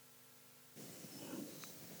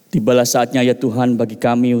Tibalah saatnya ya Tuhan bagi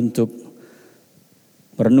kami untuk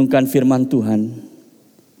merenungkan firman Tuhan.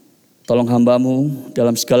 Tolong hamba-Mu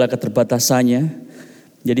dalam segala keterbatasannya,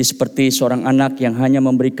 jadi seperti seorang anak yang hanya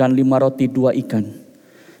memberikan 5 roti 2 ikan.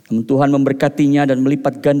 Namun Tuhan memberkatinya dan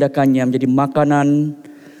melipat gandakannya menjadi makanan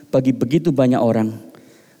bagi begitu banyak orang.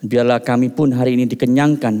 Biarlah kami pun hari ini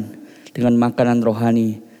dikenyangkan dengan makanan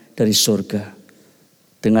rohani dari surga.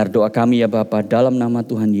 Dengar doa kami ya Bapa dalam nama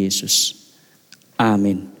Tuhan Yesus.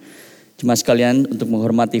 Amin. Jemaat sekalian, untuk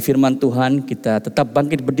menghormati firman Tuhan, kita tetap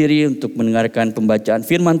bangkit berdiri untuk mendengarkan pembacaan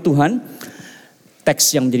firman Tuhan.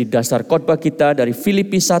 Teks yang menjadi dasar khotbah kita dari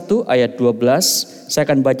Filipi 1 ayat 12. Saya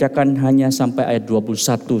akan bacakan hanya sampai ayat 21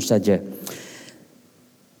 saja.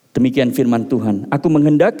 Demikian firman Tuhan. Aku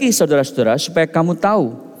menghendaki saudara-saudara supaya kamu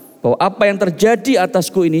tahu bahwa apa yang terjadi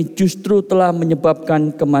atasku ini justru telah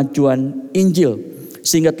menyebabkan kemajuan Injil.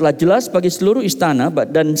 Sehingga telah jelas bagi seluruh istana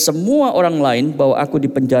dan semua orang lain bahwa aku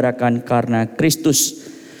dipenjarakan karena Kristus.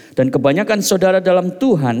 Dan kebanyakan saudara dalam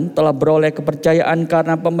Tuhan telah beroleh kepercayaan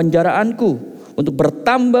karena pemenjaraanku, untuk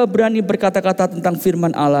bertambah berani berkata-kata tentang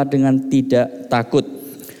firman Allah dengan tidak takut.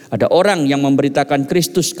 Ada orang yang memberitakan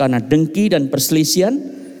Kristus karena dengki dan perselisihan,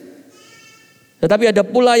 tetapi ada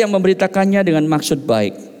pula yang memberitakannya dengan maksud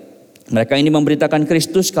baik. Mereka ini memberitakan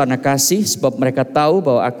Kristus karena kasih, sebab mereka tahu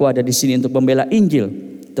bahwa aku ada di sini untuk membela Injil.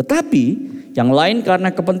 Tetapi yang lain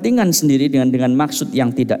karena kepentingan sendiri dengan maksud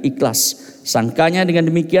yang tidak ikhlas. Sangkanya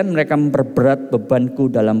dengan demikian mereka memperberat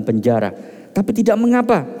bebanku dalam penjara. Tapi tidak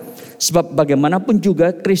mengapa, sebab bagaimanapun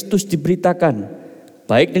juga Kristus diberitakan,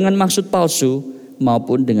 baik dengan maksud palsu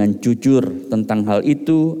maupun dengan jujur. Tentang hal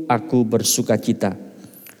itu aku bersukacita.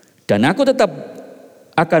 Dan aku tetap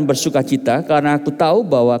akan bersukacita karena aku tahu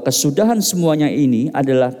bahwa kesudahan semuanya ini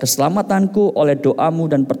adalah keselamatanku oleh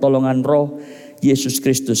doamu dan pertolongan Roh Yesus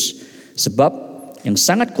Kristus. Sebab yang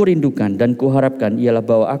sangat kurindukan dan kuharapkan ialah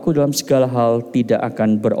bahwa aku dalam segala hal tidak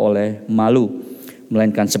akan beroleh malu,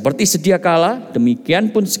 melainkan seperti sedia kala,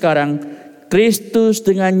 demikian pun sekarang Kristus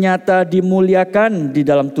dengan nyata dimuliakan di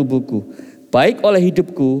dalam tubuhku, baik oleh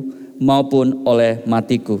hidupku maupun oleh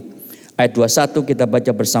matiku. Ayat 21 kita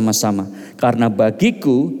baca bersama-sama. Karena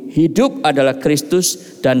bagiku hidup adalah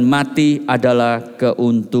Kristus dan mati adalah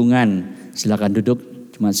keuntungan. Silakan duduk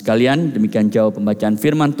jemaat sekalian. Demikian jauh pembacaan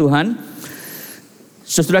firman Tuhan.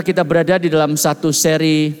 Saudara, kita berada di dalam satu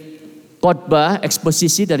seri khotbah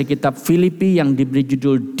eksposisi dari kitab Filipi yang diberi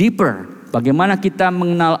judul Deeper. Bagaimana kita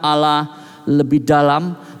mengenal Allah lebih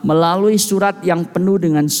dalam melalui surat yang penuh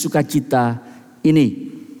dengan sukacita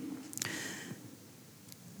ini.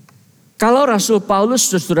 Kalau Rasul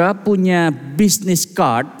Paulus, saudara, punya business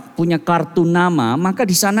card, punya kartu nama, maka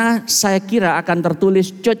di sana saya kira akan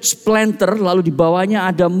tertulis church planter, lalu di bawahnya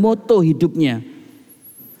ada moto hidupnya.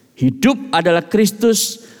 Hidup adalah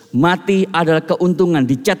Kristus, mati adalah keuntungan,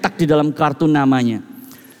 dicetak di dalam kartu namanya.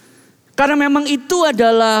 Karena memang itu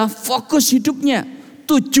adalah fokus hidupnya,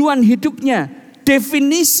 tujuan hidupnya,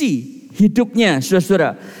 definisi hidupnya,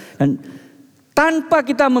 saudara-saudara. Dan tanpa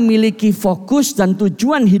kita memiliki fokus dan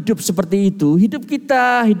tujuan hidup seperti itu, hidup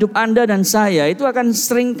kita, hidup Anda dan saya itu akan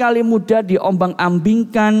seringkali mudah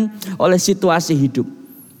diombang-ambingkan oleh situasi hidup.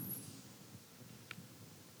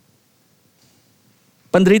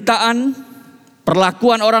 Penderitaan,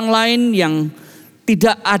 perlakuan orang lain yang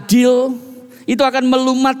tidak adil, itu akan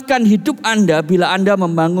melumatkan hidup Anda bila Anda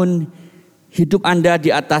membangun hidup Anda di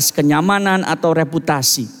atas kenyamanan atau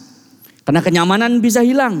reputasi. Karena kenyamanan bisa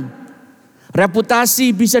hilang.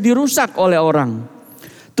 Reputasi bisa dirusak oleh orang.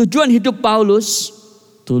 Tujuan hidup Paulus,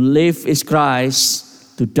 to live is Christ,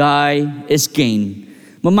 to die is gain.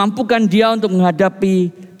 Memampukan dia untuk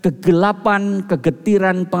menghadapi kegelapan,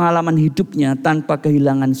 kegetiran pengalaman hidupnya tanpa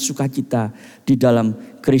kehilangan sukacita di dalam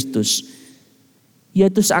Kristus.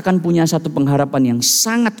 Yaitu seakan punya satu pengharapan yang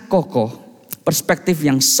sangat kokoh, perspektif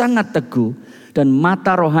yang sangat teguh, dan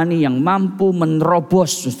mata rohani yang mampu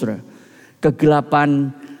menerobos, saudara,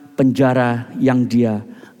 kegelapan penjara yang dia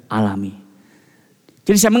alami.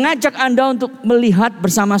 Jadi saya mengajak Anda untuk melihat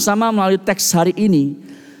bersama-sama melalui teks hari ini,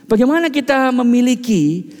 bagaimana kita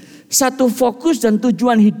memiliki satu fokus dan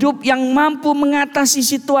tujuan hidup yang mampu mengatasi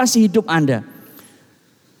situasi hidup Anda.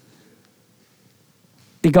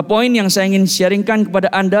 3 poin yang saya ingin sharingkan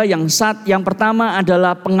kepada Anda. Yang pertama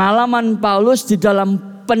adalah pengalaman Paulus di dalam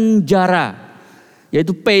penjara,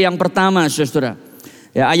 yaitu P yang pertama, saudara.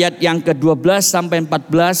 Ya, ayat yang ke-12 sampai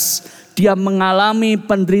 14, dia mengalami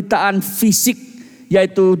penderitaan fisik,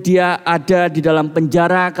 yaitu dia ada di dalam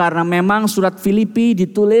penjara karena memang surat Filipi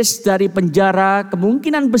ditulis dari penjara,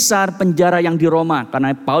 kemungkinan besar penjara yang di Roma.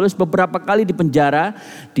 Karena Paulus beberapa kali di penjara,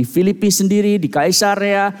 di Filipi sendiri, di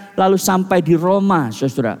Kaisarea, lalu sampai di Roma,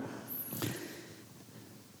 saudara.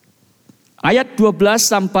 Ayat 12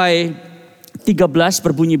 sampai 13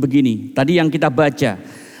 berbunyi begini. Tadi yang kita baca.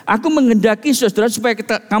 Aku menghendaki saudara supaya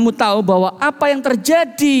kamu tahu bahwa apa yang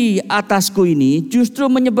terjadi atasku ini justru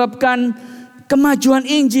menyebabkan kemajuan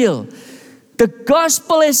Injil. The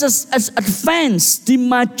gospel is advanced,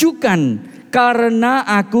 dimajukan karena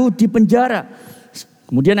aku dipenjara.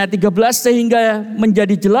 Kemudian ayat 13, sehingga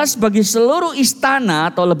menjadi jelas bagi seluruh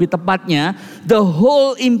istana, atau lebih tepatnya the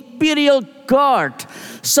whole imperial guard,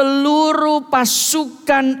 seluruh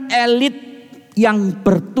pasukan elit yang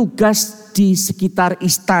bertugas di sekitar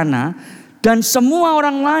istana, dan semua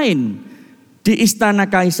orang lain di istana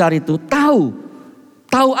kaisar itu tahu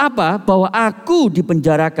apa? Bahwa aku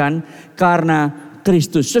dipenjarakan karena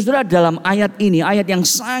Kristus. Saudara, dalam ayat ini, ayat yang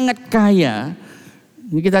sangat kaya,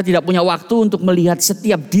 ini kita tidak punya waktu untuk melihat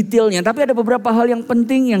setiap detailnya, tapi ada beberapa hal yang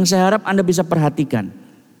penting yang saya harap Anda bisa perhatikan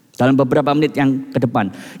dalam beberapa menit yang ke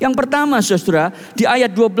depan. Yang pertama, saudara, di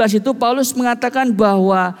ayat 12 itu Paulus mengatakan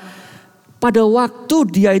bahwa pada waktu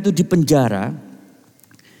dia itu di penjara,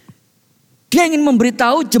 dia ingin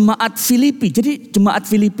memberitahu jemaat Filipi. Jadi jemaat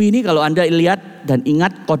Filipi ini kalau Anda lihat dan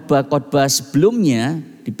ingat khotbah-khotbah sebelumnya,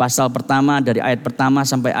 di pasal pertama dari ayat pertama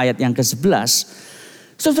sampai ayat yang ke-11,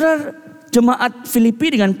 saudara, jemaat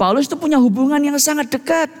Filipi dengan Paulus itu punya hubungan yang sangat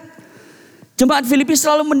dekat. Jemaat Filipi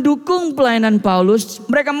selalu mendukung pelayanan Paulus.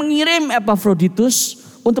 Mereka mengirim Epafroditus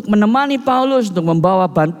untuk menemani Paulus, untuk membawa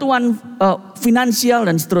bantuan finansial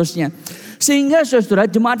dan seterusnya. Sehingga saudara,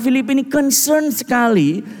 jemaat Filipi ini concern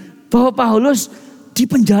sekali bahwa Paulus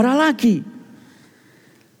dipenjara lagi.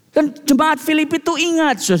 Dan jemaat Filipi itu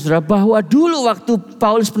ingat saudara, bahwa dulu waktu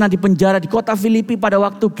Paulus pernah dipenjara di kota Filipi, pada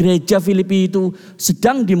waktu gereja Filipi itu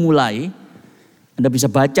sedang dimulai. Anda bisa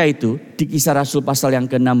baca itu di Kisah Rasul pasal yang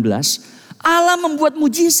ke-16. Allah membuat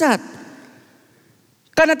mujizat.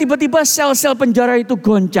 Karena tiba-tiba sel-sel penjara itu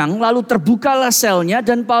goncang, lalu terbukalah selnya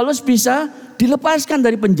dan Paulus bisa dilepaskan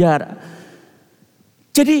dari penjara.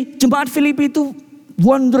 Jadi jemaat Filipi itu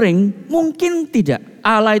wondering, mungkin tidak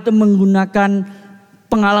Allah itu menggunakan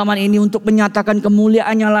pengalaman ini untuk menyatakan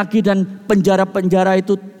kemuliaannya lagi dan penjara-penjara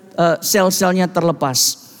itu sel-selnya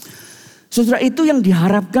terlepas. Saudara, itu yang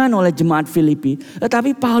diharapkan oleh jemaat Filipi.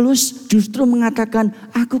 Tetapi Paulus justru mengatakan,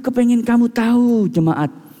 aku kepengen kamu tahu jemaat,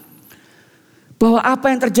 bahwa apa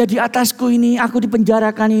yang terjadi atasku ini, aku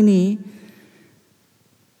dipenjarakan ini,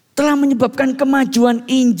 telah menyebabkan kemajuan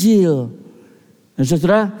Injil. Nah,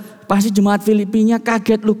 saudara, pasti jemaat Filipinya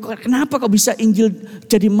kaget, loh kenapa kok bisa Injil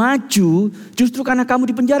jadi maju? Justru karena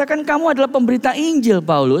kamu dipenjarakan, kamu adalah pemberita Injil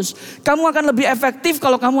Paulus. Kamu akan lebih efektif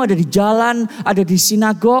kalau kamu ada di jalan, ada di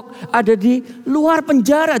sinagog, ada di luar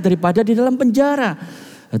penjara daripada di dalam penjara.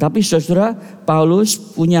 Tapi saudara, Paulus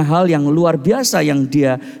punya hal yang luar biasa yang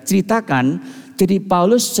dia ceritakan. Jadi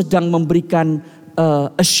Paulus sedang memberikan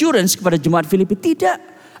assurance kepada jemaat Filipi,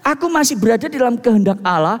 tidak. Aku masih berada di dalam kehendak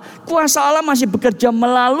Allah. Kuasa Allah masih bekerja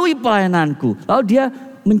melalui pelayananku. Lalu dia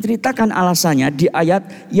menceritakan alasannya di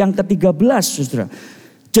ayat yang ke-13, saudara.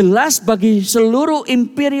 Jelas bagi seluruh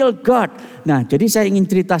imperial guard. Nah, jadi saya ingin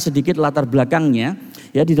cerita sedikit latar belakangnya.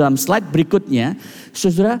 Ya, di dalam slide berikutnya,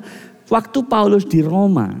 saudara, waktu Paulus di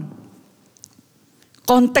Roma,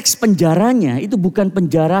 konteks penjaranya itu bukan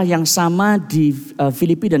penjara yang sama di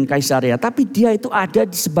Filipi dan Kaisarea, tapi dia itu ada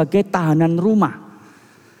sebagai tahanan rumah.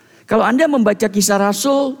 Kalau Anda membaca Kisah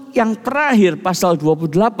Rasul yang terakhir pasal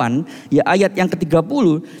 28, ya ayat yang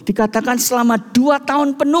ke-30, dikatakan selama 2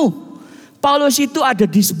 tahun penuh Paulus itu ada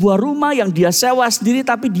di sebuah rumah yang dia sewa sendiri,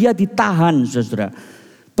 tapi dia ditahan, saudara.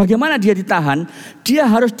 Bagaimana dia ditahan? Dia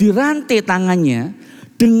harus dirantai tangannya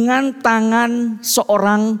dengan tangan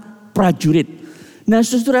seorang prajurit. Nah,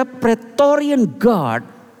 saudara, Praetorian Guard,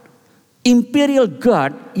 Imperial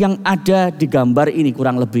Guard yang ada di gambar ini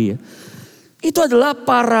kurang lebih ya, itu adalah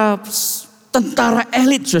para tentara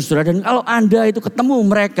elit, saudara. Dan kalau Anda itu ketemu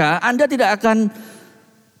mereka, Anda tidak akan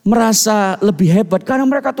merasa lebih hebat. Karena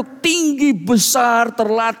mereka tuh tinggi, besar,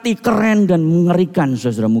 terlatih, keren, dan mengerikan,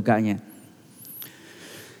 saudara, mukanya.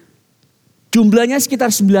 Jumlahnya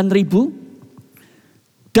sekitar 9.000.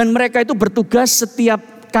 Dan mereka itu bertugas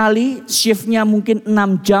setiap kali, shiftnya mungkin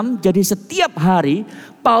 6 jam. Jadi setiap hari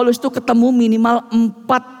Paulus tuh ketemu minimal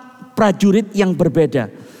 4 prajurit yang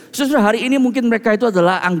berbeda. Saudara, hari ini mungkin mereka itu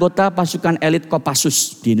adalah anggota pasukan elit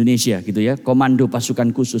Kopassus di Indonesia gitu ya. Komando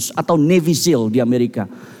pasukan khusus atau Navy SEAL di Amerika.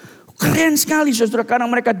 Keren sekali saudara,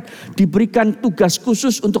 karena mereka diberikan tugas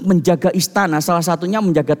khusus untuk menjaga istana. Salah satunya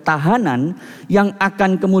menjaga tahanan yang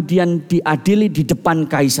akan kemudian diadili di depan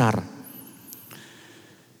kaisar.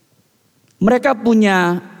 Mereka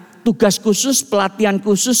punya tugas khusus, pelatihan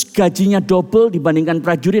khusus, gajinya double dibandingkan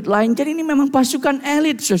prajurit lain. Jadi ini memang pasukan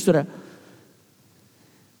elit saudara.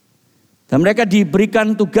 Dan mereka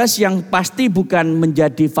diberikan tugas yang pasti bukan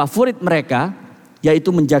menjadi favorit mereka,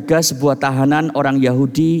 yaitu menjaga sebuah tahanan orang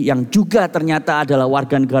Yahudi yang juga ternyata adalah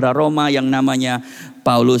warga negara Roma yang namanya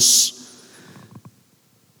Paulus.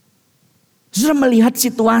 Saudara melihat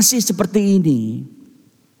situasi seperti ini,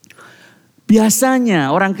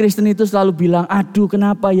 biasanya orang Kristen itu selalu bilang, aduh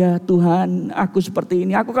kenapa ya Tuhan aku seperti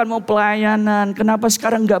ini, aku kan mau pelayanan, kenapa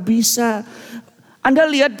sekarang gak bisa. Anda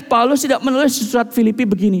lihat Paulus tidak menulis surat Filipi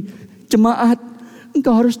begini, jemaat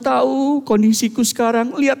engkau harus tahu kondisiku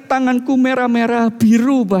sekarang, lihat tanganku merah-merah,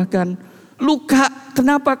 biru bahkan, luka,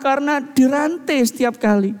 kenapa? Karena dirantai setiap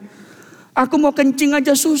kali. Aku mau kencing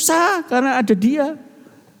aja susah karena ada dia.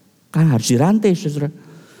 Kan harus dirantai saudara.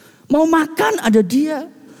 Mau makan ada dia.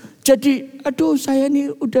 Jadi aduh saya ini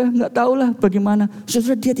udah gak tahu lah bagaimana.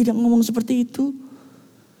 Saudara dia tidak ngomong seperti itu.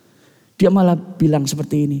 Dia malah bilang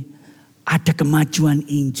seperti ini. Ada kemajuan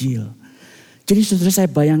Injil. Jadi saudara saya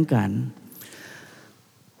bayangkan.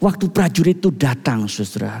 Waktu prajurit itu datang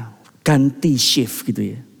saudara. Ganti shift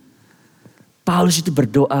gitu ya. Paulus itu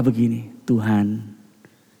berdoa begini. Tuhan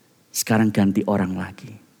sekarang ganti orang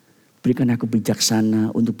lagi. Berikan aku bijaksana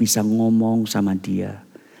untuk bisa ngomong sama dia.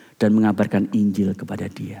 Dan mengabarkan Injil kepada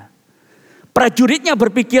dia. Prajuritnya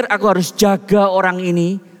berpikir aku harus jaga orang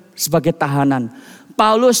ini sebagai tahanan.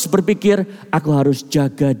 Paulus berpikir aku harus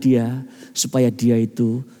jaga dia supaya dia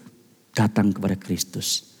itu datang kepada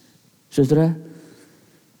Kristus. Saudara,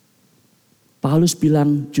 Paulus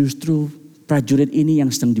bilang justru prajurit ini yang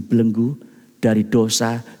sedang dibelenggu dari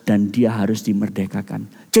dosa dan dia harus dimerdekakan.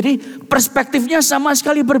 Jadi perspektifnya sama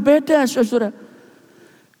sekali berbeda saudara.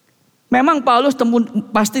 Memang Paulus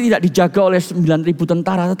pasti tidak dijaga oleh 9.000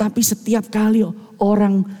 tentara. Tetapi setiap kali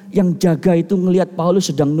orang yang jaga itu ngelihat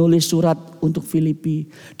Paulus sedang nulis surat untuk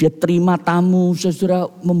Filipi. Dia terima tamu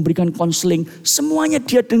saudara, memberikan konseling. Semuanya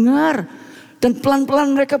dia dengar. Dan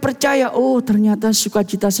pelan-pelan mereka percaya. Oh ternyata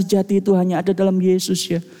sukacita sejati itu hanya ada dalam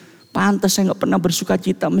Yesus ya. Pantas saya gak pernah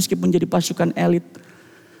bersukacita meskipun jadi pasukan elit.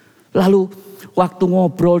 Lalu waktu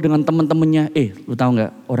ngobrol dengan teman-temannya. Lu tahu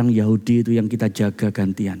gak orang Yahudi itu yang kita jaga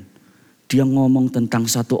gantian. Dia ngomong tentang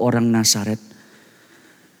satu orang Nazaret.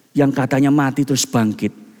 Yang katanya mati terus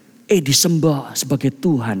bangkit. Disembah sebagai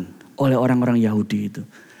Tuhan oleh orang-orang Yahudi itu.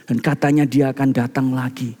 Dan katanya dia akan datang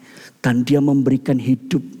lagi. Dan dia memberikan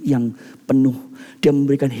hidup yang penuh. Dia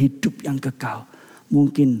memberikan hidup yang kekal.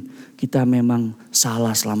 Mungkin kita memang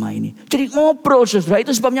salah selama ini. Jadi ngobrol saudara.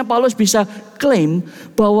 Itu sebabnya Paulus bisa klaim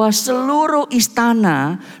bahwa seluruh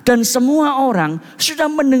istana dan semua orang sudah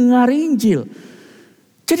mendengar Injil.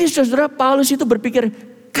 Jadi saudara Paulus itu berpikir,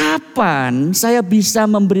 kapan saya bisa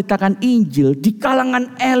memberitakan Injil di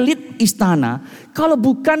kalangan elit istana. Kalau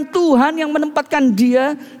bukan Tuhan yang menempatkan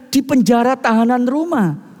dia di penjara tahanan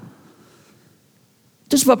rumah.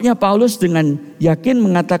 Itu sebabnya Paulus dengan yakin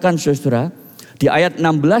mengatakan saudara. Di ayat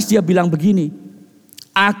 16 dia bilang begini.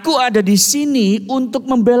 Aku ada di sini untuk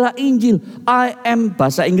membela Injil. I am,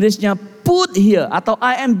 bahasa Inggrisnya put here. Atau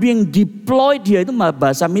I am being deployed here. Itu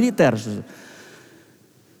bahasa militer.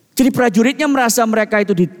 Jadi prajuritnya merasa mereka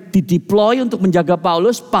itu dideploy untuk menjaga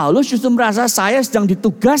Paulus. Paulus justru merasa saya sedang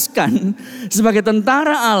ditugaskan sebagai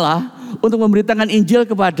tentara Allah untuk memberitakan Injil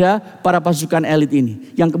kepada para pasukan elit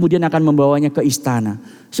ini. Yang kemudian akan membawanya ke istana.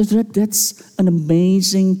 Saudara, that's an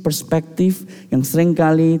amazing perspective yang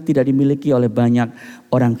seringkali tidak dimiliki oleh banyak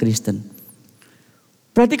orang Kristen.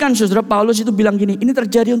 Perhatikan saudara, Paulus itu bilang gini, ini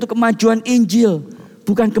terjadi untuk kemajuan Injil.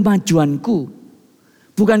 Bukan kemajuanku.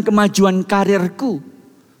 Bukan kemajuan karirku.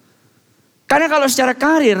 Karena kalau secara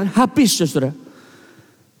karir habis saudara.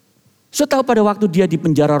 Saya tahu pada waktu dia di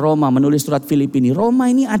penjara Roma menulis surat Filipi ini.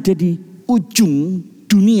 Roma ini ada di ujung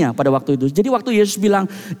dunia pada waktu itu. Jadi waktu Yesus bilang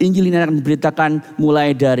Injil ini akan diberitakan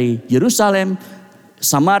mulai dari Yerusalem,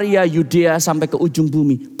 Samaria, Yudea sampai ke ujung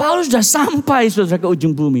bumi. Paulus sudah sampai saudara ke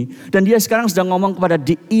ujung bumi. Dan dia sekarang sedang ngomong kepada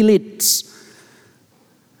the elites.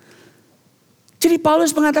 Jadi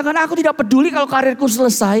Paulus mengatakan aku tidak peduli kalau karirku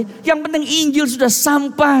selesai. Yang penting Injil sudah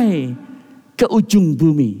sampai ke ujung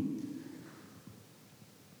bumi.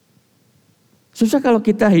 Susah kalau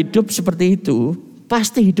kita hidup seperti itu,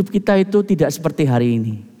 pasti hidup kita itu tidak seperti hari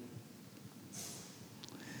ini.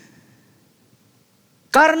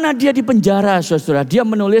 Karena dia di penjara, saudara, dia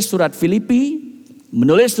menulis surat Filipi,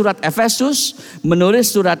 menulis surat Efesus,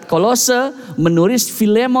 menulis surat Kolose, menulis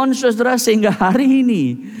Filemon, saudara, sehingga hari ini,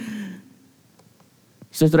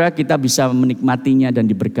 saudara, kita bisa menikmatinya dan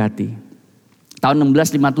diberkati. Tahun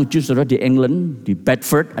 1657, saudara, di England, di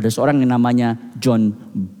Bedford, ada seorang yang namanya John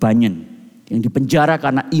Bunyan. Yang dipenjara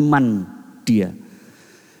karena iman dia.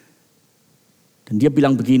 Dan dia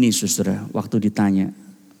bilang begini saudara waktu ditanya.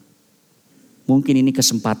 Mungkin ini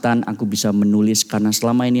kesempatan aku bisa menulis karena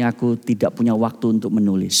selama ini aku tidak punya waktu untuk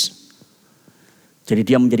menulis. Jadi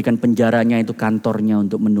dia menjadikan penjaranya itu kantornya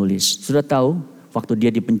untuk menulis. Sudah tahu, waktu dia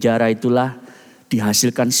di penjara itulah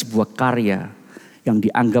dihasilkan sebuah karya yang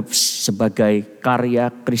dianggap sebagai karya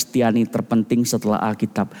Kristiani terpenting setelah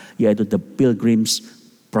Alkitab, yaitu The Pilgrim's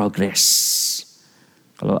Progress.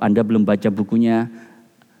 Kalau Anda belum baca bukunya,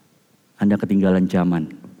 Anda ketinggalan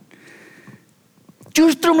zaman.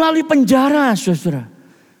 Justru melalui penjara, saudara,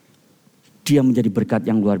 dia menjadi berkat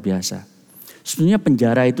yang luar biasa. Sebenarnya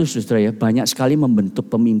penjara itu, saudara ya, banyak sekali membentuk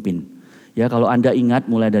pemimpin. Ya, kalau Anda ingat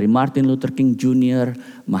mulai dari Martin Luther King Jr.,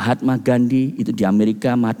 Mahatma Gandhi itu di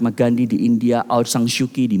Amerika, Mahatma Gandhi di India, Aung San Suu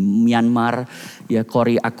Kyi di Myanmar, ya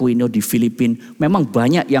Cory Aquino di Filipina. Memang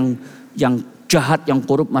banyak yang jahat, yang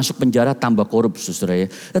korup masuk penjara tambah korup, saudara ya.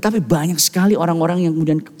 Tetapi banyak sekali orang-orang yang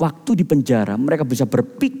kemudian waktu di penjara mereka bisa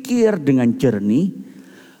berpikir dengan jernih,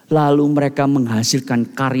 lalu mereka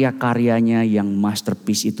menghasilkan karya-karyanya yang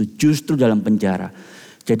masterpiece itu justru dalam penjara.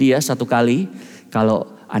 Jadi ya, satu kali kalau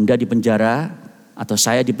Anda di penjara atau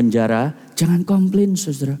saya di penjara, jangan komplain,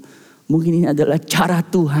 saudara. Mungkin ini adalah cara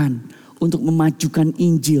Tuhan untuk memajukan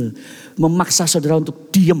Injil, memaksa saudara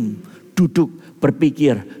untuk diam, duduk,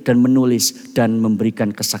 berpikir dan menulis dan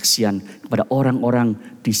memberikan kesaksian kepada orang-orang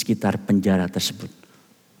di sekitar penjara tersebut.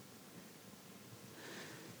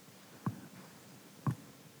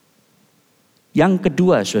 Yang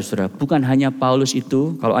kedua, saudara, bukan hanya Paulus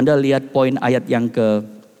itu. Kalau Anda lihat poin ayat yang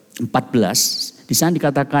ke-14, di sana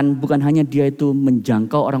dikatakan bukan hanya dia itu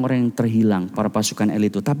menjangkau orang-orang yang terhilang, para pasukan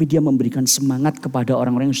elit itu, tapi dia memberikan semangat kepada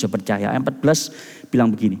orang-orang yang sudah percaya. Ayat 14 bilang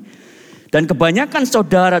begini, dan kebanyakan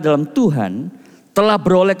saudara dalam Tuhan telah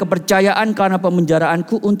beroleh kepercayaan karena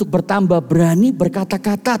pemenjaraanku untuk bertambah berani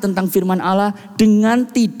berkata-kata tentang firman Allah dengan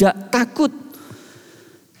tidak takut.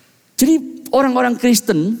 Jadi orang-orang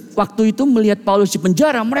Kristen waktu itu melihat Paulus di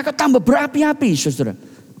penjara, mereka tambah berapi-api, saudara.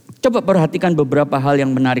 Coba perhatikan beberapa hal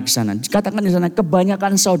yang menarik di sana. Dikatakan di sana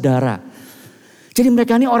kebanyakan saudara. Jadi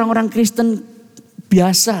mereka ini orang-orang Kristen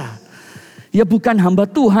biasa. Ya bukan hamba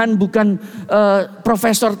Tuhan, bukan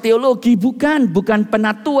profesor teologi, bukan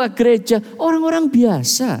penatua gereja. Orang-orang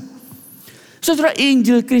biasa. Saudara,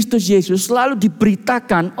 Injil Kristus Yesus selalu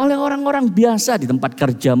diberitakan oleh orang-orang biasa di tempat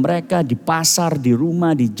kerja mereka, di pasar, di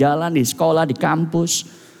rumah, di jalan, di sekolah, di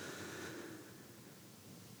kampus.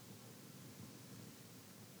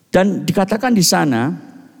 Dan dikatakan di sana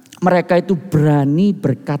mereka itu berani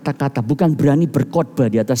berkata-kata, bukan berani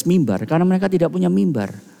berkhotbah di atas mimbar karena mereka tidak punya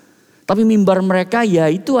mimbar. Tapi mimbar mereka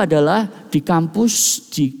yaitu adalah di kampus,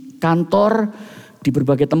 di kantor, di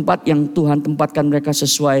berbagai tempat yang Tuhan tempatkan mereka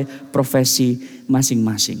sesuai profesi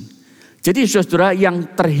masing-masing. Jadi saudara, yang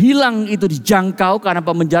terhilang itu dijangkau karena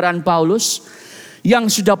pemenjaraan Paulus.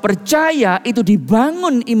 Yang sudah percaya itu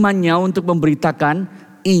dibangun imannya untuk memberitakan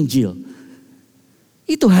Injil.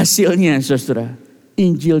 Itu hasilnya, saudara.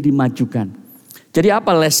 Injil dimajukan. Jadi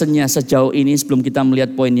apa lessonnya sejauh ini sebelum kita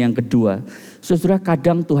melihat poin yang kedua? Saudara,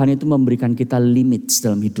 kadang Tuhan itu memberikan kita limits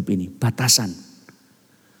dalam hidup ini. Batasan.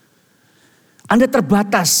 Anda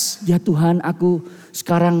terbatas. Ya Tuhan, aku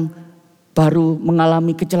sekarang baru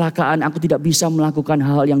mengalami kecelakaan. Aku tidak bisa melakukan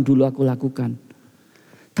hal yang dulu aku lakukan.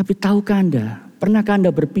 Tapi tahukah Anda, pernahkah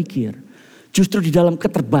Anda berpikir, justru di dalam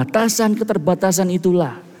keterbatasan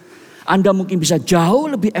itulah Anda mungkin bisa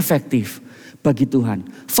jauh lebih efektif bagi Tuhan.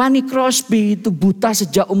 Fanny Crosby itu buta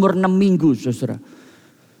sejak umur 6 minggu, saudara.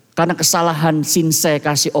 Karena kesalahan Sinse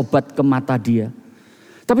kasih obat ke mata dia.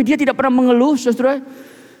 Tapi dia tidak pernah mengeluh, saudara.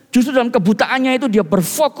 Justru dalam kebutaannya itu dia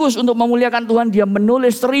berfokus untuk memuliakan Tuhan. Dia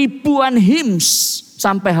menulis ribuan hymns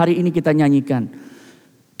sampai hari ini kita nyanyikan.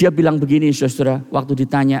 Dia bilang begini, saudara, waktu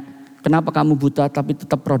ditanya, kenapa kamu buta tapi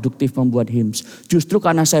tetap produktif membuat hymns? Justru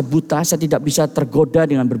karena saya buta, saya tidak bisa tergoda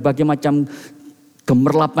dengan berbagai macam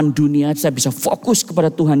gemerlapan dunia. Saya bisa fokus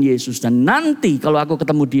kepada Tuhan Yesus. Dan nanti kalau aku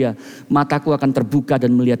ketemu dia, mataku akan terbuka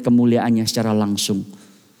dan melihat kemuliaannya secara langsung.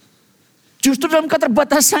 Justru dalam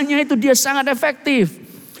keterbatasannya itu dia sangat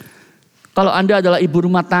efektif. Kalau Anda adalah ibu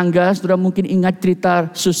rumah tangga, saudara mungkin ingat cerita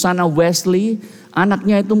Susana Wesley.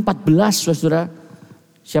 Anaknya itu 14, saudara.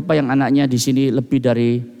 Siapa yang anaknya di sini lebih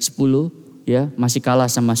dari 10? Ya, masih kalah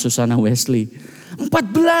sama Susana Wesley. 14.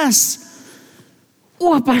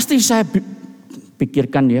 Wah, pasti saya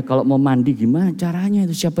pikirkan ya, kalau mau mandi gimana caranya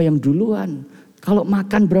itu, siapa yang duluan. Kalau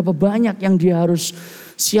makan berapa banyak yang dia harus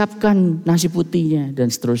siapkan nasi putihnya dan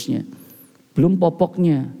seterusnya. Belum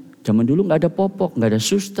popoknya. Zaman dulu gak ada popok, gak ada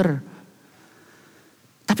suster.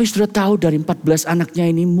 Tapi sudah tahu dari 14 anaknya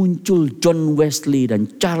ini muncul John Wesley dan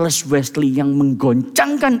Charles Wesley yang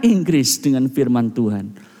menggoncangkan Inggris dengan firman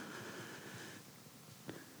Tuhan.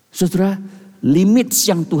 Saudara, limits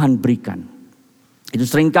yang Tuhan berikan. Itu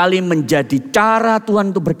seringkali menjadi cara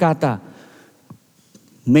Tuhan untuk berkata,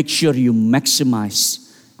 make sure you maximize,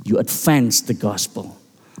 you advance the gospel.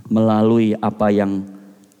 Melalui apa yang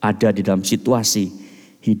ada di dalam situasi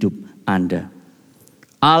hidup Anda.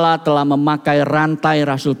 Allah telah memakai rantai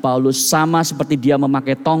Rasul Paulus sama seperti dia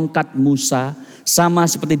memakai tongkat Musa. Sama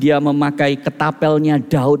seperti dia memakai ketapelnya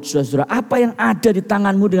Daud, saudara. Apa yang ada di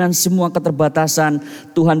tanganmu dengan semua keterbatasan,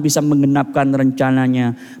 Tuhan bisa menggenapkan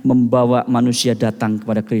rencananya membawa manusia datang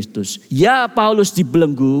kepada Kristus. Ya, Paulus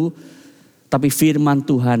dibelenggu, tapi firman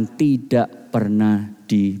Tuhan tidak pernah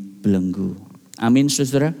dibelenggu. Amin,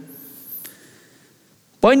 saudara.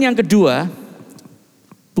 Poin yang kedua,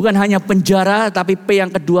 bukan hanya penjara, tapi P yang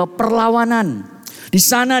kedua, perlawanan. Di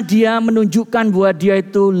sana dia menunjukkan bahwa dia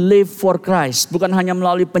itu live for Christ. Bukan hanya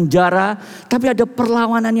melalui penjara, tapi ada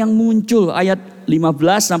perlawanan yang muncul. Ayat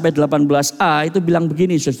 15 sampai 18a itu bilang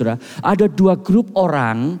begini, saudara. Ada dua grup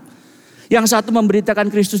orang. Yang satu memberitakan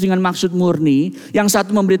Kristus dengan maksud murni. Yang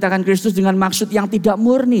satu memberitakan Kristus dengan maksud yang tidak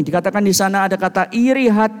murni. Dikatakan di sana ada kata iri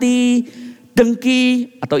hati,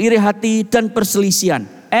 dengki atau iri hati dan perselisihan.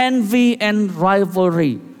 Envy and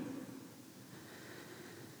rivalry.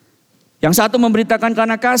 Yang satu memberitakan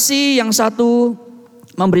karena kasih, yang satu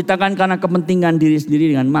memberitakan karena kepentingan diri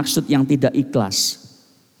sendiri dengan maksud yang tidak ikhlas.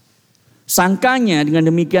 Sangkanya dengan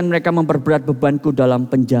demikian mereka memperberat bebanku dalam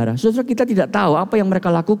penjara. Saudara, kita tidak tahu apa yang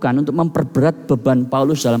mereka lakukan untuk memperberat beban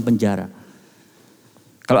Paulus dalam penjara.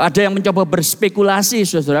 Kalau ada yang mencoba berspekulasi,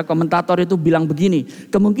 saudara, komentator itu bilang begini.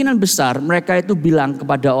 Kemungkinan besar mereka itu bilang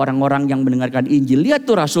kepada orang-orang yang mendengarkan Injil. Lihat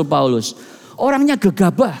tuh Rasul Paulus, orangnya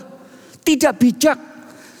gegabah, tidak bijak.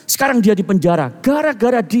 Sekarang dia di penjara,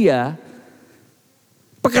 gara-gara dia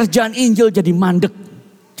pekerjaan Injil jadi mandek.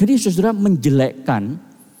 Jadi saudara menjelekkan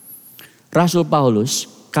Rasul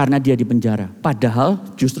Paulus karena dia di penjara. Padahal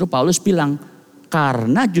justru Paulus bilang,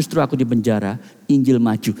 karena justru aku di penjara, Injil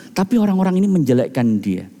maju. Tapi orang-orang ini menjelekkan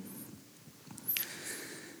dia.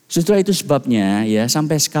 Saudara, itu sebabnya ya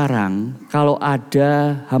sampai sekarang kalau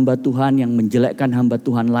ada hamba Tuhan yang menjelekkan hamba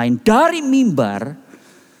Tuhan lain dari mimbar,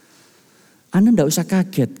 Anda tidak usah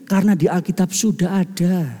kaget karena di Alkitab sudah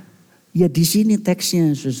ada. Ya di sini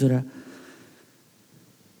teksnya, saudara.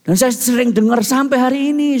 Dan saya sering dengar sampai hari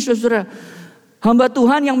ini, saudara. Hamba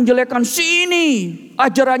Tuhan yang menjelekkan si ini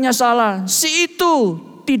ajarannya salah, si itu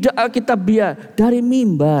tidak Alkitabiah dari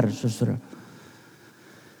mimbar, saudara.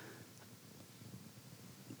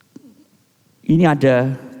 Ini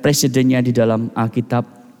ada presidennya di dalam Alkitab.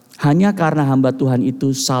 Hanya karena hamba Tuhan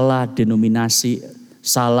itu salah denominasi,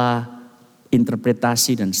 salah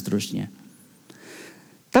interpretasi dan seterusnya.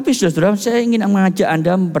 Tapi saudara, saya ingin mengajak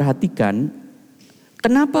Anda memperhatikan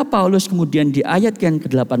kenapa Paulus kemudian di ayat yang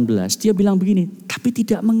ke-18 dia bilang begini, tapi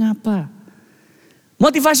tidak mengapa.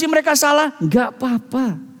 Motivasi mereka salah, enggak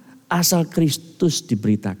apa-apa. Asal Kristus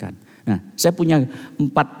diberitakan. Nah, saya punya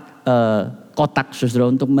 4 kotak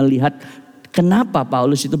saudara untuk melihat kenapa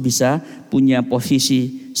Paulus itu bisa punya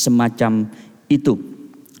posisi semacam itu.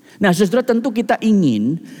 Nah, saudara, tentu kita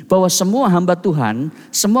ingin bahwa semua hamba Tuhan,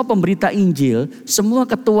 semua pemberita Injil, semua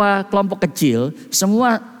ketua kelompok kecil,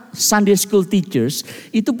 semua Sunday school teachers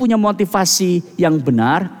itu punya motivasi yang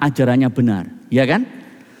benar, ajarannya benar, ya kan?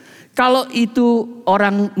 Kalau itu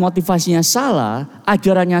orang motivasinya salah,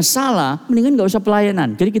 ajarannya salah, mendingan gak usah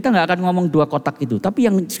pelayanan. Jadi kita gak akan ngomong 2 kotak itu. Tapi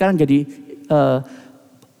yang sekarang jadi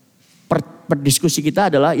perdiskusi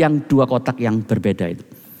kita adalah yang 2 kotak yang berbeda itu.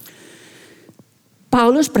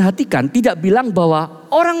 Paulus perhatikan tidak bilang bahwa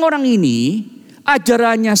orang-orang ini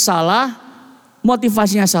ajarannya salah,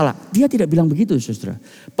 motivasinya salah. Dia tidak bilang begitu, saudara.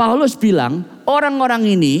 Paulus bilang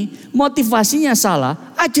orang-orang ini motivasinya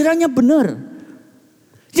salah, ajarannya benar.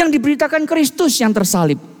 Yang diberitakan Kristus yang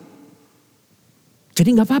tersalib.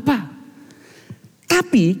 Jadi gak apa-apa.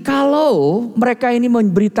 Tapi kalau mereka ini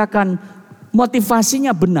memberitakan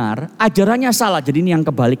motivasinya benar, ajarannya salah. Jadi ini yang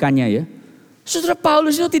kebalikannya ya. Saudara,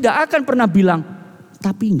 Paulus itu tidak akan pernah bilang,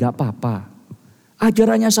 tapi enggak apa-apa.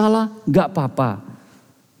 Ajarannya salah, enggak apa-apa.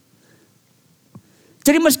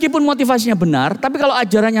 Jadi meskipun motivasinya benar, tapi kalau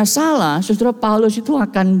ajarannya salah, saudara, Paulus itu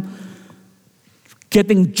akan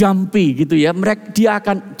getting jumpy gitu ya. Dia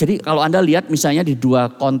akan, jadi kalau Anda lihat misalnya di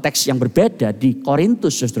 2 konteks yang berbeda di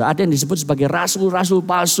Korintus, saudara, ada yang disebut sebagai rasul-rasul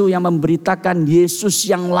palsu yang memberitakan Yesus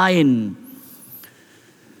yang lain.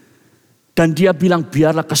 Dan dia bilang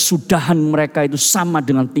biarlah kesudahan mereka itu sama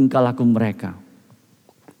dengan tingkah laku mereka.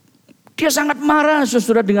 Dia sangat marah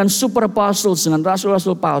saudara dengan super apostles, dengan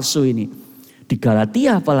rasul-rasul palsu ini. Di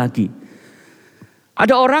Galatia apalagi.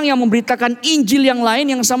 Ada orang yang memberitakan Injil yang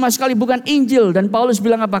lain yang sama sekali bukan Injil. Dan Paulus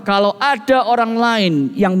bilang apa? Kalau ada orang lain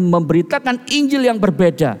yang memberitakan Injil yang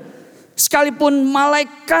berbeda. Sekalipun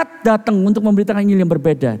malaikat datang untuk memberitakan Injil yang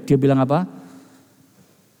berbeda, dia bilang apa?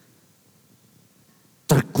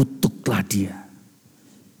 Terkutuklah dia.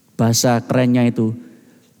 Bahasa kerennya itu,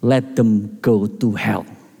 let them go to hell.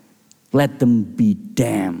 Let them be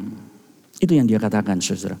damned. Itu yang dia katakan,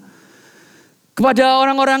 saudara. Kepada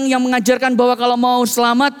orang-orang yang mengajarkan bahwa kalau mau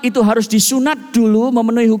selamat itu harus disunat dulu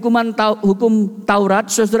memenuhi hukum Taurat.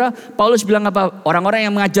 Saudara, Paulus bilang apa? Orang-orang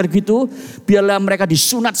yang mengajar gitu biarlah mereka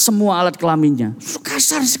disunat semua alat kelaminnya.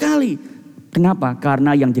 Kasar sekali. Kenapa?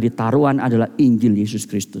 Karena yang jadi taruhan adalah Injil Yesus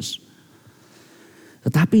Kristus.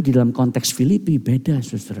 Tetapi di dalam konteks Filipi beda,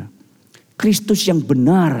 saudara. Kristus yang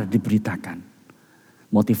benar diberitakan.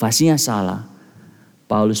 Motivasinya salah.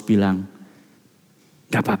 Paulus bilang,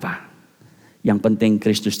 gak apa-apa. Yang penting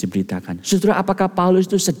Kristus diberitakan. Saudara, apakah Paulus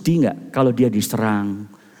itu sedih gak kalau dia diserang?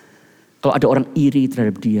 Kalau ada orang iri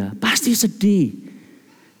terhadap dia? Pasti sedih.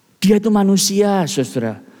 Dia itu manusia,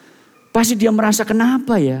 saudara. Pasti dia merasa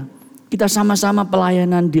kenapa ya? Kita sama-sama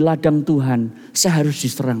pelayanan di ladang Tuhan. Saya harus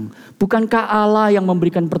diserang. Bukankah Allah yang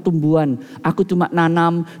memberikan pertumbuhan? Aku cuma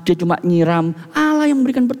nanam, dia cuma nyiram. Allah yang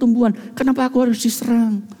memberikan pertumbuhan. Kenapa aku harus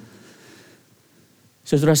diserang?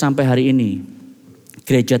 Saudara, sampai hari ini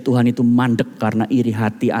gereja Tuhan itu mandek karena iri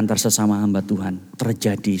hati antar sesama hamba Tuhan.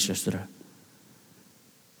 Terjadi, saudara.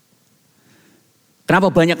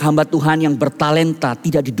 Kenapa banyak hamba Tuhan yang bertalenta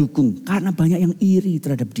tidak didukung? Karena banyak yang iri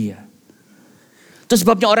terhadap dia. Itu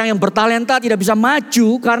sebabnya orang yang bertalenta tidak bisa maju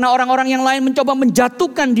karena orang-orang yang lain mencoba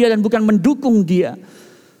menjatuhkan dia dan bukan mendukung dia.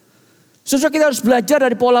 Saudara, kita harus belajar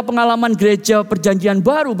dari pola pengalaman gereja perjanjian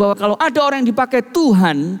baru bahwa kalau ada orang yang dipakai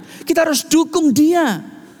Tuhan, kita harus dukung dia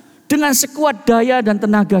dengan sekuat daya dan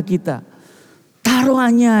tenaga kita.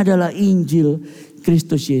 Taruhannya adalah Injil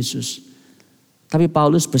Kristus Yesus. Tapi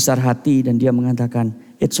Paulus besar hati dan dia mengatakan,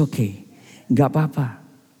 it's okay, gak apa-apa.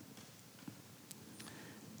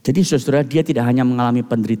 Jadi saudara, dia tidak hanya mengalami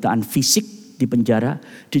penderitaan fisik di penjara,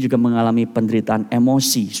 dia juga mengalami penderitaan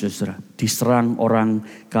emosi, saudara. Diserang orang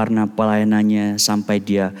karena pelayanannya sampai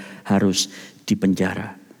dia harus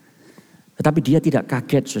dipenjara. Tetapi dia tidak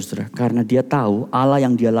kaget, saudara, karena dia tahu Allah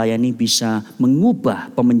yang dia layani bisa mengubah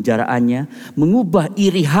pemenjaraannya, mengubah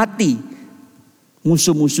iri hati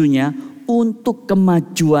musuh-musuhnya untuk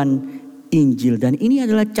kemajuan Injil. Dan ini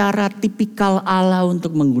adalah cara tipikal Allah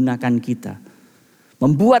untuk menggunakan kita.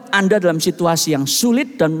 Membuat Anda dalam situasi yang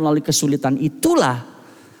sulit dan melalui kesulitan itulah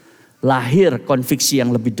lahir konviksi yang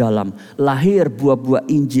lebih dalam. Lahir buah-buah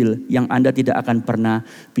Injil yang Anda tidak akan pernah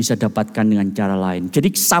bisa dapatkan dengan cara lain.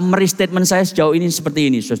 Jadi summary statement saya sejauh ini seperti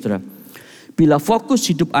ini, saudara. Bila fokus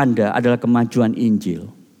hidup Anda adalah kemajuan Injil.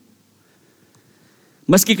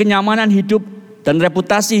 Meski kenyamanan hidup dan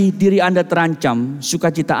reputasi diri Anda terancam,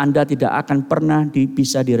 sukacita Anda tidak akan pernah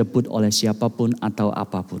bisa direbut oleh siapapun atau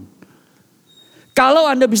apapun. Kalau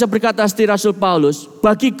Anda bisa berkata seperti Rasul Paulus,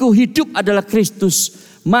 bagiku hidup adalah Kristus,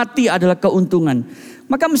 mati adalah keuntungan.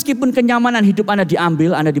 Maka meskipun kenyamanan hidup Anda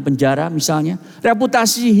diambil, Anda dipenjara misalnya,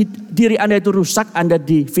 reputasi diri Anda itu rusak, Anda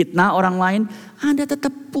difitnah orang lain, Anda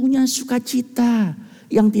tetap punya sukacita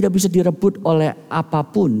yang tidak bisa direbut oleh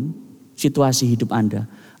apapun situasi hidup Anda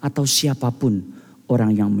atau siapapun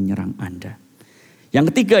orang yang menyerang Anda.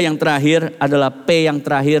 Yang ketiga, yang terakhir adalah P yang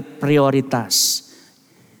terakhir, prioritas.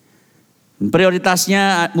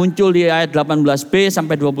 Prioritasnya muncul di ayat 18b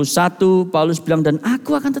sampai 21. Paulus bilang, dan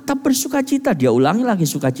aku akan tetap bersukacita. Dia ulangi lagi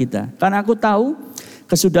sukacita. Karena aku tahu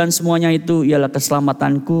kesudahan semuanya itu ialah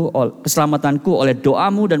keselamatanku oleh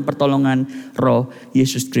doamu dan pertolongan Roh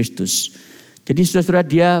Yesus Kristus. Jadi saudara,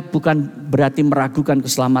 dia bukan berarti meragukan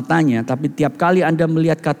keselamatannya. Tapi tiap kali Anda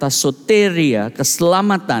melihat kata soteria,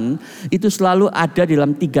 keselamatan, itu selalu ada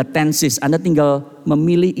dalam 3 tenses. Anda tinggal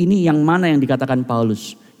memilih ini yang mana yang dikatakan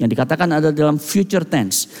Paulus. Yang dikatakan ada dalam future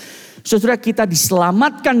tense. Saudara, kita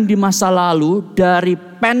diselamatkan di masa lalu dari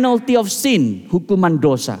penalty of sin, hukuman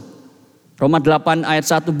dosa. Roma 8 ayat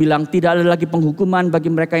 1 bilang tidak ada lagi penghukuman bagi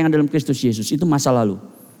mereka yang dalam Kristus Yesus. Itu masa lalu.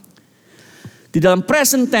 Di dalam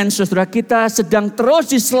present tense, saudara, kita sedang terus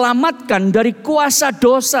diselamatkan dari kuasa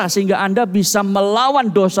dosa sehingga Anda bisa melawan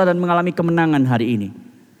dosa dan mengalami kemenangan hari ini.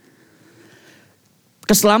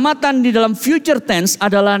 Keselamatan di dalam future tense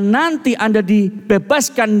adalah nanti Anda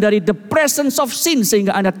dibebaskan dari the presence of sin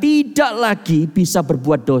sehingga Anda tidak lagi bisa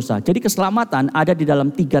berbuat dosa. Jadi keselamatan ada di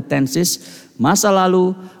dalam 3 tenses, masa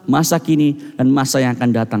lalu, masa kini, dan masa yang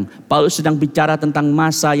akan datang. Paulus sedang bicara tentang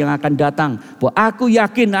masa yang akan datang. Bahwa aku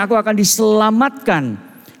yakin aku akan diselamatkan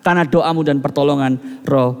karena doamu dan pertolongan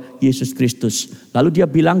Roh Yesus Kristus. Lalu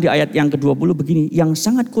dia bilang di ayat yang ke-20 begini, yang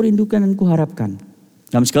sangat kurindukan dan kuharapkan.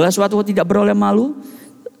 Dalam segala sesuatu tidak beroleh malu,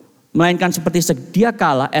 melainkan seperti sedia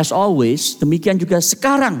kala, as always, demikian juga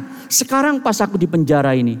sekarang. Sekarang pas aku di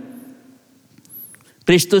penjara ini,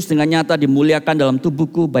 Kristus dengan nyata dimuliakan dalam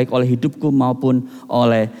tubuhku, baik oleh hidupku maupun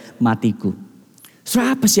oleh matiku.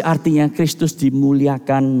 Saudara, apa sih artinya Kristus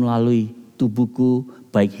dimuliakan melalui tubuhku,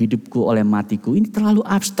 baik hidupku oleh matiku? Ini terlalu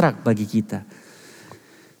abstrak bagi kita.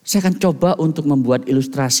 Saya akan coba untuk membuat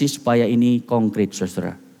ilustrasi supaya ini konkret,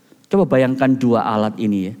 saudara. Coba bayangkan dua alat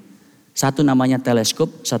ini ya. Satu namanya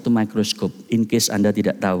teleskop, satu mikroskop. In case Anda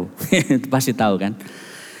tidak tahu, pasti tahu kan.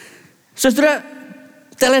 Saudara,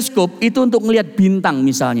 teleskop itu untuk melihat bintang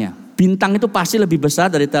misalnya. Bintang itu pasti lebih besar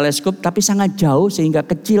dari teleskop, tapi sangat jauh sehingga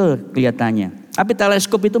kecil kelihatannya. Tapi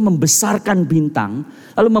teleskop itu membesarkan bintang,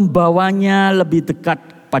 lalu membawanya lebih dekat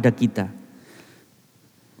pada kita.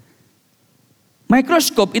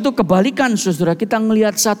 Mikroskop itu kebalikan, saudara. Kita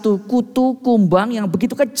melihat satu kutu kumbang yang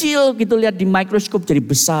begitu kecil, gitu lihat di mikroskop jadi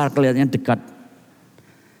besar, kelihatannya dekat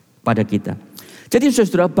pada kita. Jadi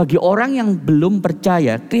saudara, bagi orang yang belum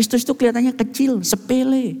percaya, Kristus itu kelihatannya kecil,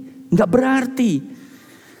 sepele, nggak berarti.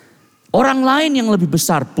 Orang lain yang lebih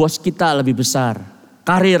besar, bos kita lebih besar,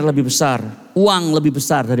 karir lebih besar, uang lebih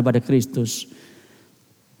besar daripada Kristus.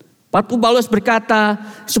 Paulus berkata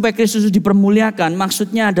supaya Kristus dipermuliakan,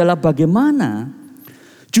 maksudnya adalah bagaimana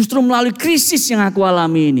justru melalui krisis yang aku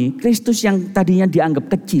alami ini, Kristus yang tadinya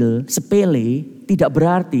dianggap kecil, sepele, tidak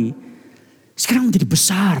berarti, sekarang menjadi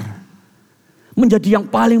besar. Menjadi yang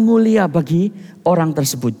paling mulia bagi orang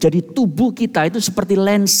tersebut. Jadi tubuh kita itu seperti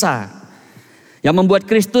lensa yang membuat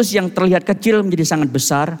Kristus yang terlihat kecil menjadi sangat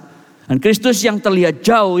besar. Dan Kristus yang terlihat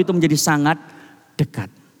jauh itu menjadi sangat dekat.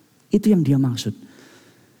 Itu yang dia maksud.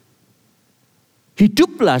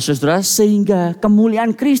 Hiduplah saudara sehingga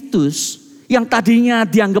kemuliaan Kristus yang tadinya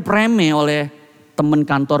dianggap remeh oleh teman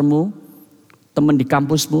kantormu, teman di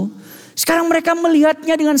kampusmu, sekarang mereka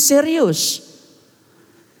melihatnya dengan serius.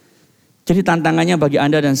 Jadi tantangannya bagi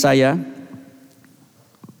Anda dan saya,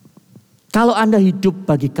 kalau Anda hidup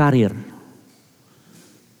bagi karir,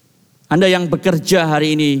 Anda yang bekerja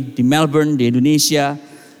hari ini di Melbourne, di Indonesia,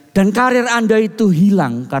 dan karir Anda itu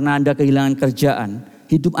hilang karena Anda kehilangan kerjaan,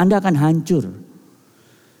 hidup Anda akan hancur.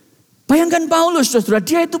 Bayangkan Paulus, saudara,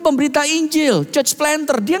 dia itu pemberita Injil, church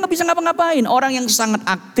planter, dia nggak bisa ngapa-ngapain. Orang yang sangat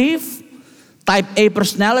aktif, type A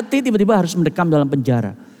personality, tiba-tiba harus mendekam dalam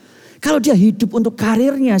penjara. Kalau dia hidup untuk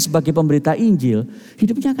karirnya sebagai pemberita Injil,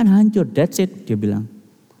 hidupnya akan hancur. That's it, dia bilang.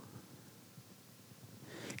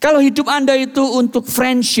 Kalau hidup Anda itu untuk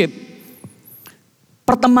friendship,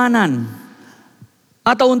 pertemanan,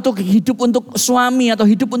 atau untuk hidup untuk suami, atau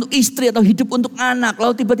hidup untuk istri, atau hidup untuk anak.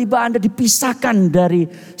 Lalu tiba-tiba Anda dipisahkan dari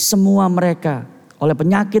semua mereka. Oleh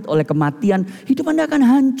penyakit, oleh kematian, hidup Anda akan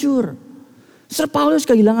hancur. Saudara, Paulus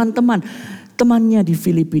kehilangan temannya di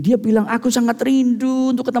Filipi. Dia bilang, aku sangat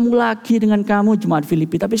rindu untuk ketemu lagi dengan kamu jemaat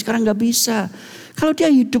Filipi. Tapi sekarang gak bisa. Kalau dia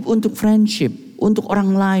hidup untuk friendship, untuk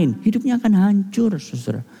orang lain, hidupnya akan hancur,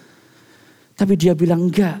 saudara. Tapi dia bilang,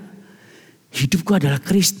 enggak. Hidupku adalah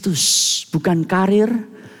Kristus, bukan karir,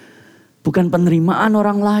 bukan penerimaan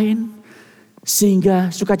orang lain,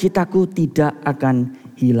 sehingga sukacitaku tidak akan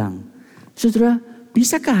hilang. Saudara,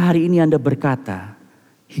 bisakah hari ini Anda berkata,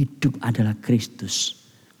 hidup adalah Kristus,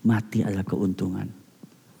 mati adalah keuntungan?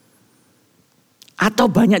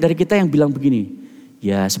 Atau banyak dari kita yang bilang begini,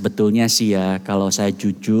 ya sebetulnya sih ya kalau saya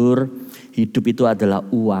jujur, hidup itu adalah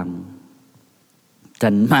uang.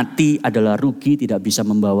 Dan mati adalah rugi, tidak bisa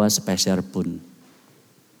membawa sepeser pun.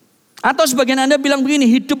 Atau sebagian Anda bilang begini,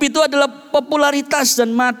 hidup itu adalah popularitas dan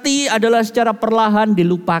mati adalah secara perlahan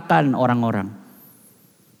dilupakan orang-orang.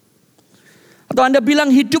 Atau Anda bilang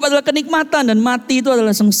hidup adalah kenikmatan dan mati itu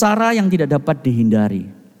adalah sengsara yang tidak dapat dihindari.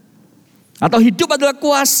 Atau hidup adalah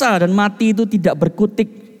kuasa dan mati itu tidak berkutik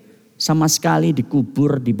sama sekali,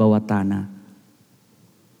 dikubur di bawah tanah.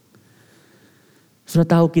 Sudah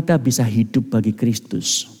tahu kita bisa hidup bagi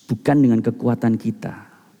Kristus bukan dengan kekuatan kita.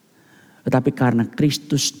 Tetapi karena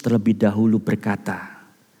Kristus terlebih dahulu berkata,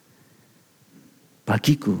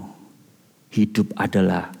 bagiku hidup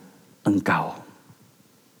adalah engkau.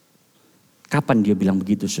 Kapan dia bilang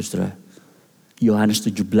begitu, saudara? Yohanes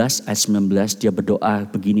 17 ayat 19 dia berdoa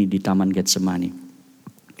begini di Taman Getsemani.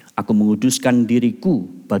 Aku menguduskan diriku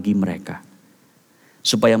bagi mereka,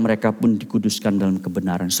 supaya mereka pun dikuduskan dalam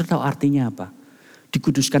kebenaran. Saudara tahu artinya apa?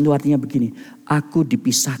 Dikuduskan itu artinya begini, aku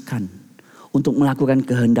dipisahkan untuk melakukan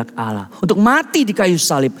kehendak Allah. Untuk mati di kayu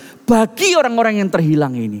salib bagi orang-orang yang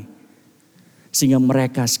terhilang ini. Sehingga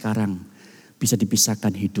mereka sekarang bisa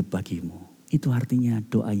dipisahkan hidup bagimu. Itu artinya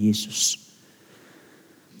doa Yesus.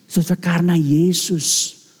 Saudara, karena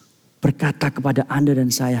Yesus berkata kepada Anda dan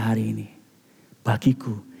saya hari ini,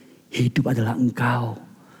 bagiku hidup adalah engkau.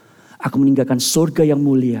 Aku meninggalkan surga yang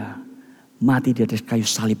mulia, mati di atas kayu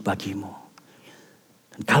salib bagimu.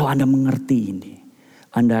 Dan kalau Anda mengerti ini,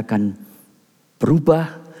 Anda akan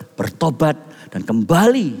berubah, bertobat, dan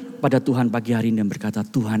kembali pada Tuhan pagi hari ini dan berkata,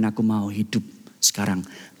 Tuhan aku mau hidup sekarang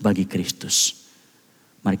bagi Kristus.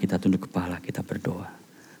 Mari kita tunduk kepala, kita berdoa.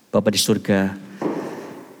 Bapa di surga,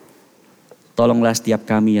 tolonglah setiap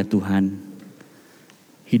kami ya Tuhan.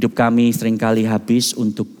 Hidup kami seringkali habis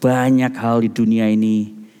untuk banyak hal di dunia ini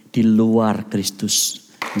di luar Kristus.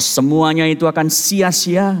 Semuanya itu akan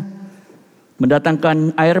sia-sia,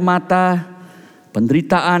 mendatangkan air mata,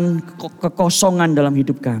 penderitaan, kekosongan dalam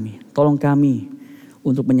hidup kami. Tolong kami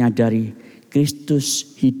untuk menyadari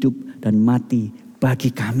Kristus hidup dan mati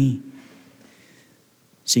bagi kami.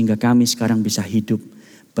 Sehingga kami sekarang bisa hidup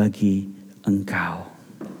bagi Engkau.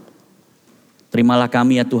 Terimalah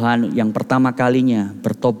kami ya Tuhan yang pertama kalinya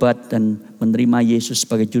bertobat dan menerima Yesus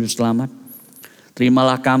sebagai juru selamat.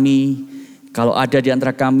 Terimalah kami kalau ada di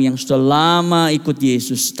antara kami yang sudah lama ikut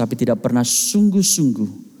Yesus tapi tidak pernah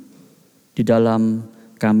sungguh-sungguh di dalam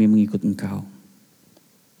kami mengikut Engkau.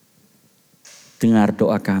 Dengar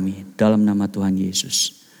doa kami dalam nama Tuhan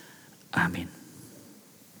Yesus. Amin.